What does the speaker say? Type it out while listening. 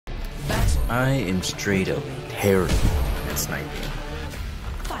I am straight up terrible at sniping.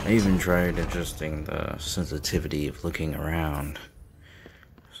 I even tried adjusting the sensitivity of looking around.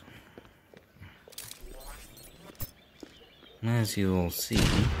 As you'll see,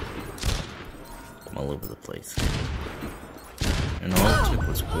 I'm all over the place. And all it took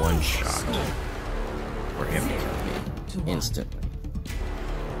was one shot for him to kill me instantly.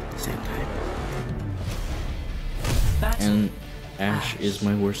 Same time. And Ash is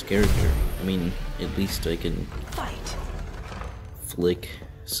my worst character. I mean, at least I can flick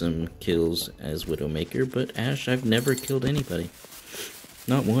some kills as Widowmaker, but Ash, I've never killed anybody.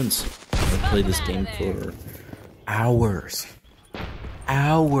 Not once. I've played this game for hours.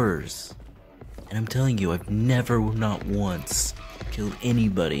 Hours. And I'm telling you, I've never, not once, killed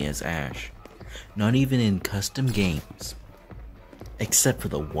anybody as Ash. Not even in custom games. Except for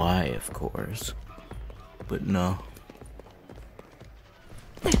the Y, of course. But no.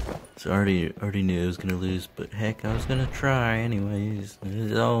 So I already knew I was gonna lose, but heck, I was gonna try anyways,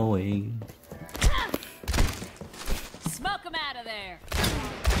 as always. Smoke him out of there!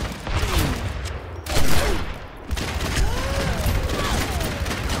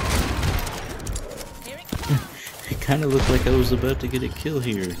 It kinda looked like I was about to get a kill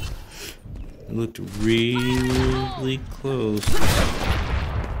here. It looked really close.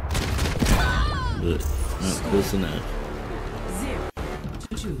 But not close enough.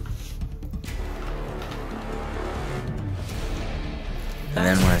 0-2. And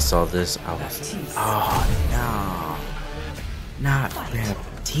then when I saw this, I was, oh no, not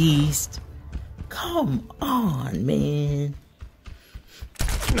Baptiste. Come on, man.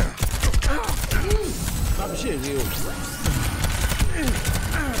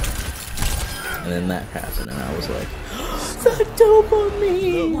 And then that happened, and I was like, the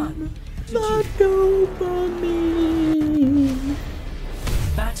dopamine! The dopamine!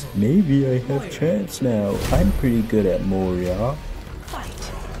 Maybe I have chance now. I'm pretty good at Moria.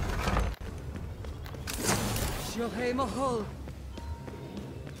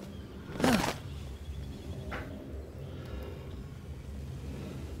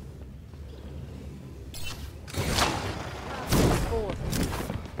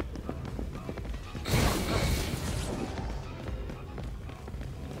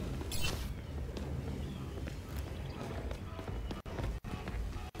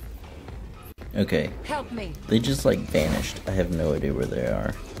 Okay. Help me. They just like vanished. I have no idea where they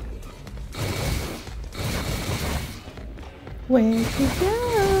are. Where'd you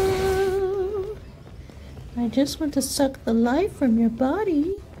go? I just want to suck the life from your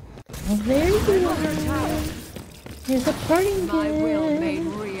body. Oh, there you are. Here's a parting gift. My will made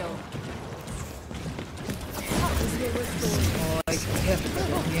real.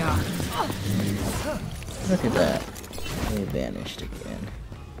 Look at that. They vanished again.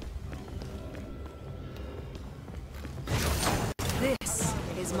 This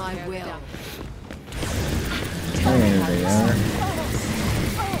is my will. There they are.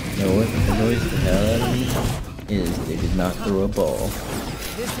 Now what annoys the hell out of me is they did not throw a ball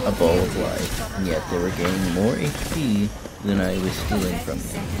of life, and yet they were gaining more HP than I was stealing from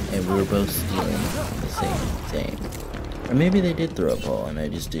them, and we were both stealing the same thing. Or maybe they did throw a ball and I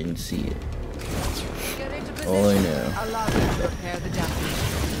just didn't see it. All I know is that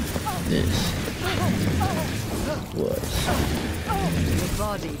this was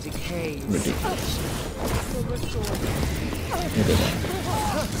ridiculous. Look at that.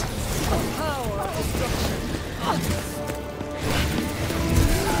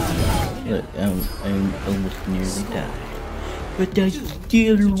 Look, I'm almost nearly died. But I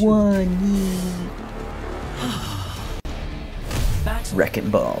still won. Wrecking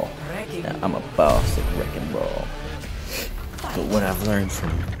Ball. Now, I'm a boss at Wrecking Ball. But what I've learned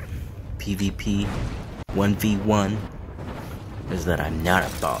from PvP 1v1 is that I'm not a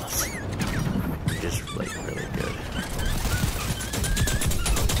boss. I'm just like really good.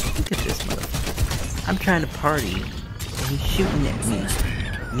 Look at this motherfucker. I'm trying to party and he's shooting at me.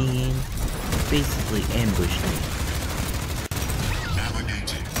 Man, basically ambushed me.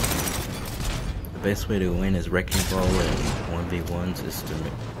 The best way to win is Wrecking Ball and 1v1s is to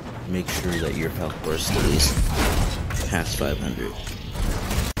make sure that your health bar stays past 500.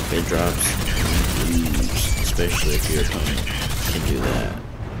 If it drops, you lose, especially if your opponent can do that.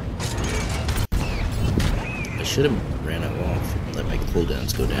 I should have ran it off and let my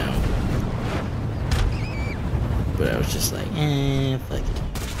cooldowns go down. But I was just like, fuck it.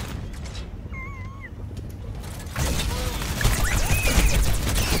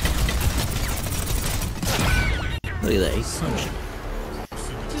 Look at that, he's punching.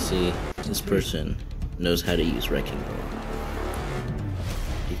 See, this person knows how to use Wrecking Ball.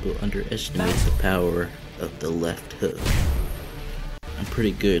 He people underestimate the power of the left hook. I'm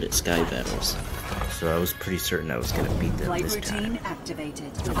pretty good at Sky battles, so I was pretty certain I was gonna beat them this time.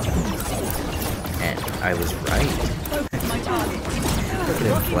 Activated. And I was right. Look at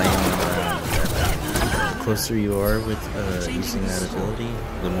him flying around. The closer you are with using that ability,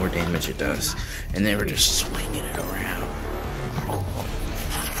 the more damage it does. And they were just swinging it around.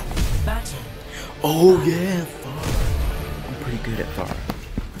 Oh yeah, far. I'm pretty good at far.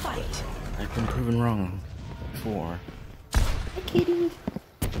 I've been proven wrong before. Hi, kitty.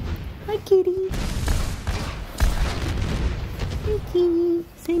 Hi, kitty. Hi, kitty.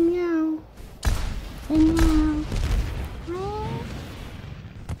 Say meow. Say meow. Meow.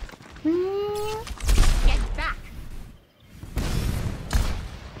 Meow. Get back.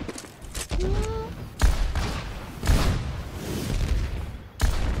 Meow.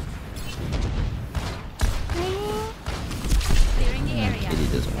 Clearing the area. Kitty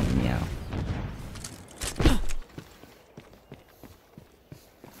doesn't want to meow.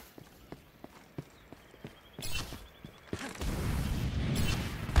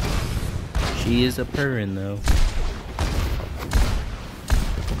 She is a purring though.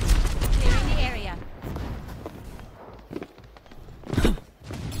 Clearing the area.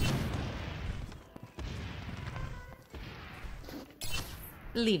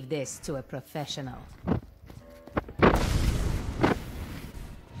 Leave this to a professional.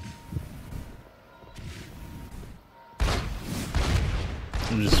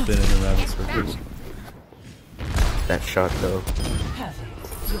 I'm just spinning around in circles. That shot though.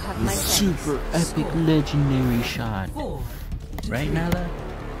 You have my Super epic legendary shot. Right, Nala?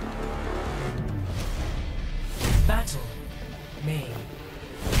 Battle. Main.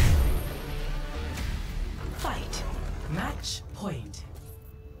 Fight. Match point.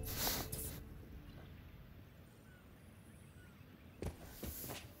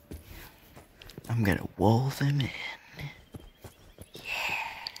 I'm gonna wall them in.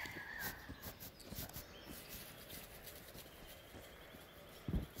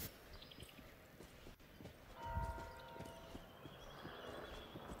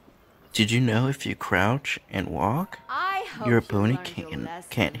 Did you know if you crouch and walk, your opponent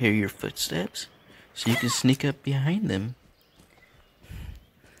can't hear your footsteps? So you can sneak up behind them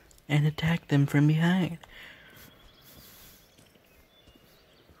and attack them from behind.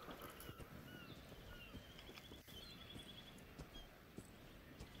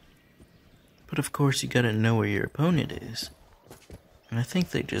 But of course you gotta know where your opponent is. And I think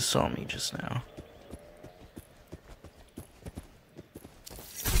they just saw me just now.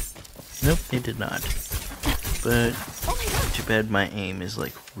 Nope, they did not. But too bad my aim is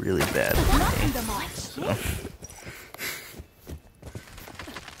like really bad today. So.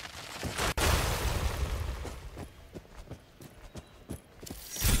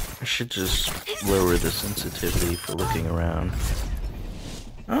 I should just lower the sensitivity for looking around.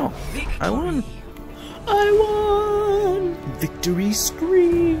 Oh, I won! I won! Victory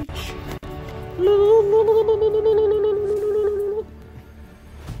screech!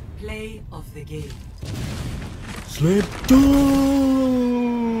 Play of the game. Slip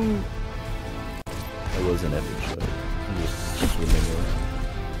down! That was an epic shot. I'm just swimming around.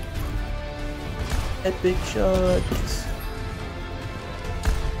 Epic shots!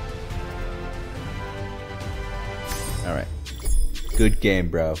 Alright. Good game,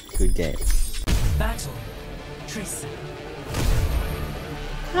 bro. Good game. Battle. Tracer.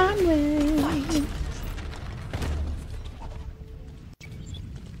 Conway.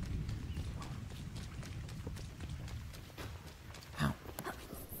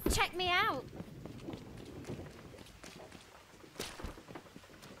 Check me out.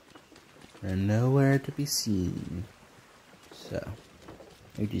 They're nowhere to be seen. So,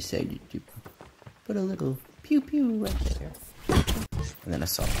 I decided to put a little pew pew right there. And then I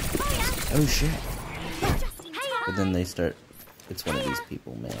saw them. Oh shit. But then they start, it's one of these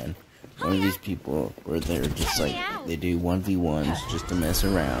people, man. One of these people where they're just like, they do 1v1s just to mess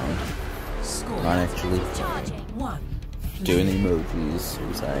around. Not actually doing emojis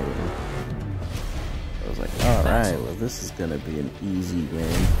or signing. I was like, alright, well this is gonna be an easy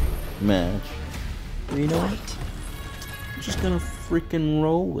win match. But you know what? I'm just gonna freaking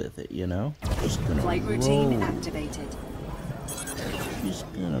roll with it, you know? Just gonna Flight routine activated. Just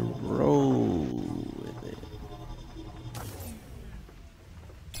gonna roll with it.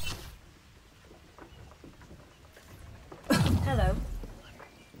 Hello.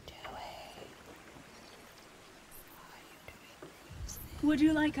 Would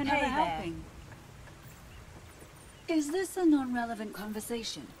you like another helping? Is this a non-relevant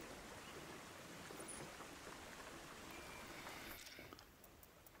conversation?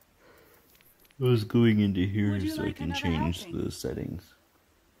 I was going into here Would you so I like can another change helping? the settings.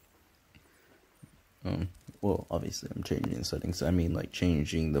 Well, obviously I'm changing the settings. I mean, like,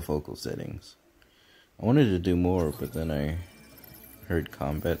 changing the focal settings. I wanted to do more, but then I heard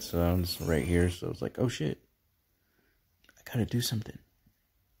combat sounds right here, so I was like, oh shit. I gotta do something.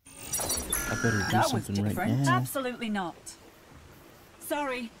 I better do That was something right different. now. Absolutely not.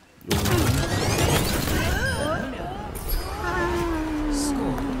 Sorry.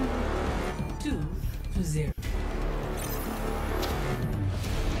 Score 2-0.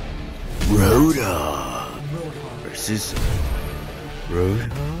 Roadhog Roadhog. versus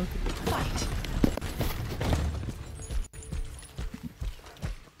Roadhog? Fight.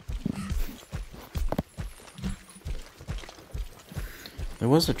 There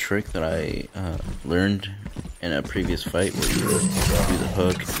was a trick that I learned in a previous fight where you do the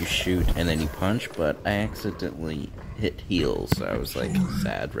hook, you shoot, and then you punch, but I accidentally hit heals, so I was like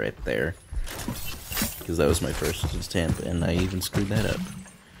sad right there. Because that was my first attempt, and I even screwed that up.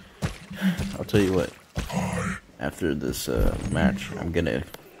 I'll tell you what, after this match, I'm gonna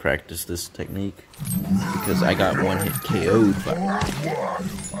practice this technique, because I got one hit KO'd by it.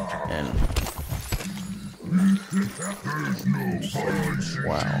 And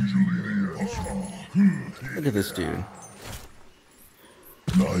wow. Look at this dude.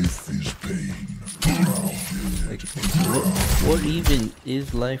 Life is pain. Like, what even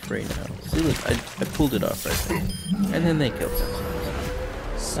is life right now? See, look, I pulled it off right there. And then they killed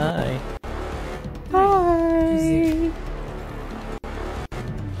themselves. Hi. Hi.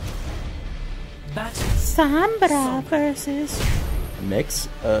 Battle. Sombra versus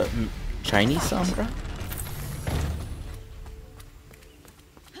Chinese Sombra?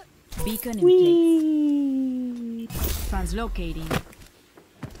 Beacon in place. Wee. Translocating.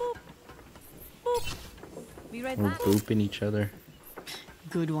 Be right We're back. booping each other.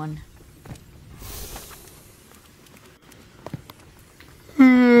 Good one.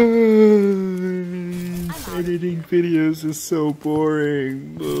 Editing videos is so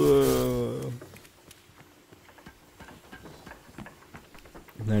boring. Ugh.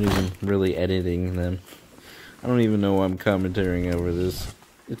 I'm not even really editing them. I don't even know why I'm commentating over this.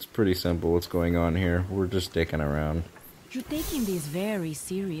 It's pretty simple what's going on here. We're just dicking around. You're taking this very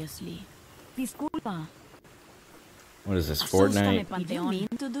seriously. Disculpa. What is this, Asústame, Fortnite? Panteón. Did you mean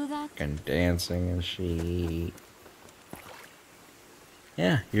to do that? And dancing and shit.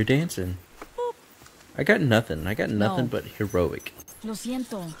 Yeah, you're dancing. I got nothing. I got nothing but heroic. Lo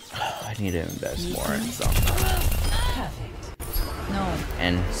siento. I need to invest more in something. Perfect. No.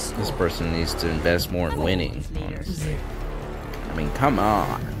 And this person needs to invest more in winning, honestly. I mean, come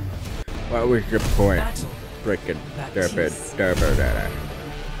on. What was your point? Battle. Frickin'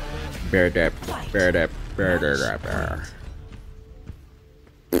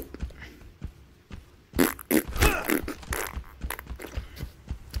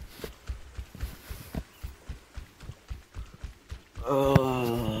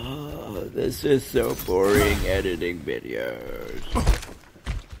 Oh, this is so boring editing videos.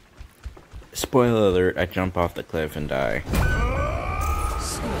 Spoiler alert, I jump off the cliff and die.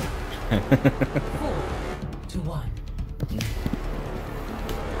 Score 4-1.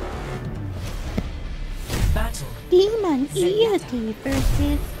 Battle. Demoneity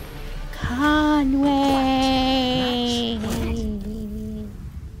versus Conway.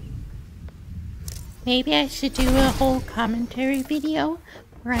 Maybe I should do a whole commentary video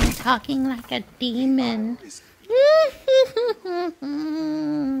where I'm talking like a demon.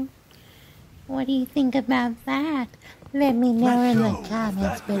 What do you think about that? Let me know in the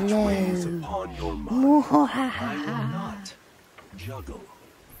comments below. Not juggle.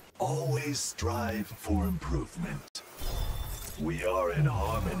 Always strive for improvement. We are in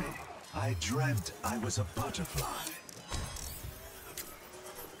harmony. I dreamt I was a butterfly.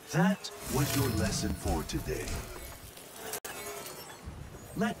 That was your lesson for today.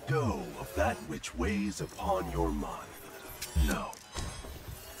 Let go of that which weighs upon your mind. No.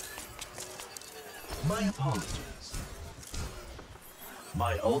 My apologies.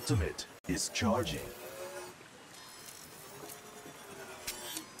 My ultimate is charging.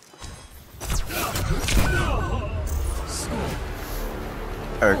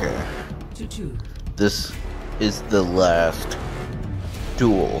 Okay. 2-2. This is the last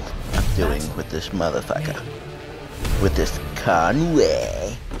duel I'm doing with this motherfucker. With this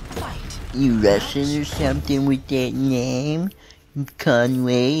Conway. Fight. You Russian or something with that name?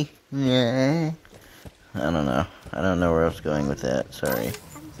 Conway? Nah. I don't know. I don't know where I was going with that. Sorry.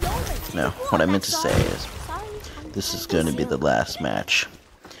 No, what I meant to say is, this is going to be the last match.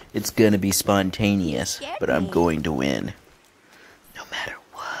 It's going to be spontaneous, but I'm going to win. No matter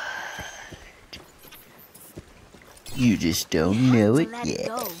what. You just don't know it Let it yet.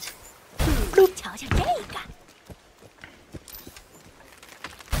 go. 瞧瞧这个，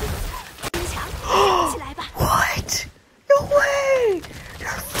强，起来吧！ What? No way!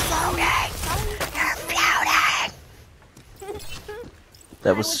 You're floating! You're floating!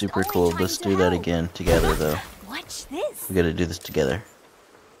 That was super cool. Let's do that again together, though. Watch this. We gotta do this together.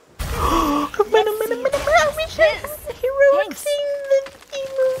 I wish I had the heroic Thanks. thing that he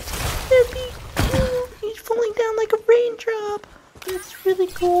moved. That'd be cool. He's falling down like a raindrop. That's really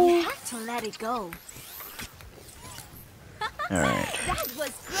You cool. have to let it go. Alright. That was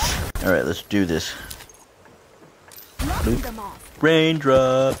great. Alright, let's do this. Knocking them off.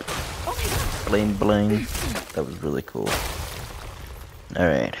 Raindrop! Oh my god. Bling bling. That was really cool.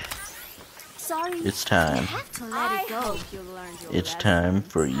 Alright. Sorry. It's You time. have to let it go. It's time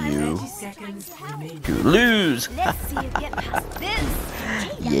for you 30 seconds remaining. to lose! Let's see you get past this.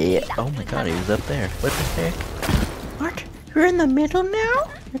 Yeah. Oh my god, he was up there. What the heck? What? You're in the middle now?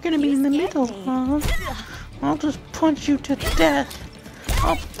 You're gonna be in the middle, huh? I'll just punch you to death.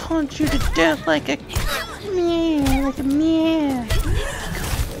 I'll punch you to death like a man, like a man.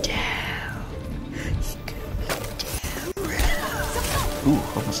 Ooh,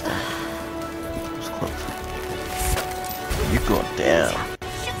 almost died. That was close. You're going down.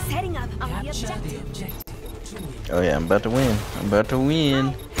 Setting up on the Capture the objective. objective. Oh yeah, I'm about to win. I'm about to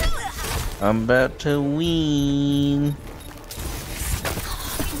win. I'm about to win.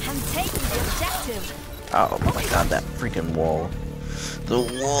 I'm taking the objective. Oh my god, that freaking wall. The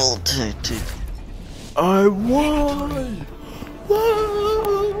wall to I won! Whoa!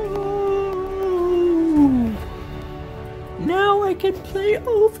 Now I can play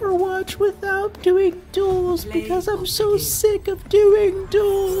Overwatch without doing duels because I'm so sick of doing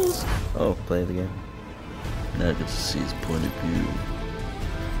duels. Oh, play the game. Now I get to see his point of view.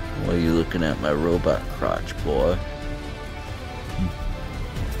 Why are you looking at my robot crotch, boy?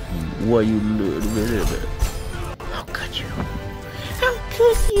 Why you looking at it? How could you? How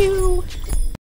could you?